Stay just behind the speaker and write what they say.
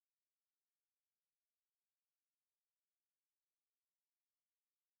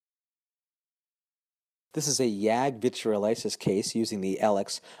This is a YAG vitreolysis case using the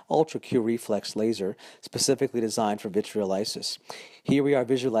Ellex Ultra Q reflex laser specifically designed for vitreolysis. Here we are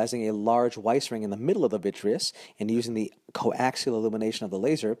visualizing a large Weiss ring in the middle of the vitreous, and using the coaxial illumination of the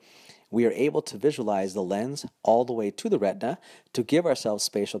laser, we are able to visualize the lens all the way to the retina to give ourselves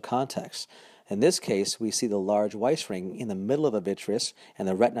spatial context. In this case, we see the large Weiss ring in the middle of the vitreous and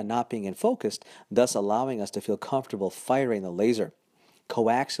the retina not being in focus, thus allowing us to feel comfortable firing the laser.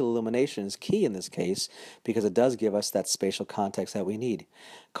 Coaxial illumination is key in this case because it does give us that spatial context that we need.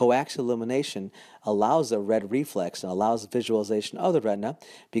 Coaxial illumination allows the red reflex and allows visualization of the retina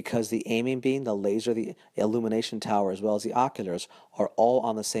because the aiming beam, the laser, the illumination tower, as well as the oculars are all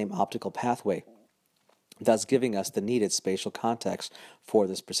on the same optical pathway, thus giving us the needed spatial context for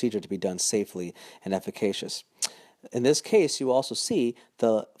this procedure to be done safely and efficacious. In this case, you also see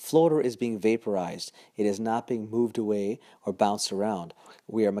the floater is being vaporized. It is not being moved away or bounced around.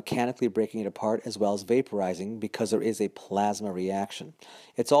 We are mechanically breaking it apart as well as vaporizing because there is a plasma reaction.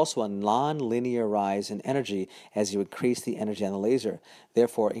 It's also a non-linear rise in energy as you increase the energy on the laser.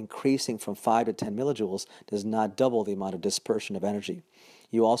 Therefore, increasing from 5 to 10 millijoules does not double the amount of dispersion of energy.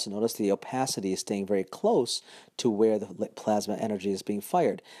 You also notice the opacity is staying very close to where the plasma energy is being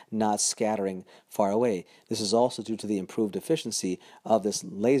fired, not scattering far away. This is also due to the improved efficiency of this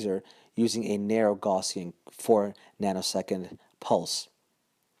laser using a narrow Gaussian 4 nanosecond pulse.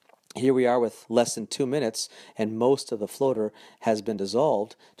 Here we are with less than 2 minutes, and most of the floater has been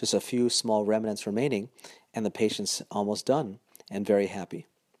dissolved, just a few small remnants remaining, and the patient's almost done and very happy.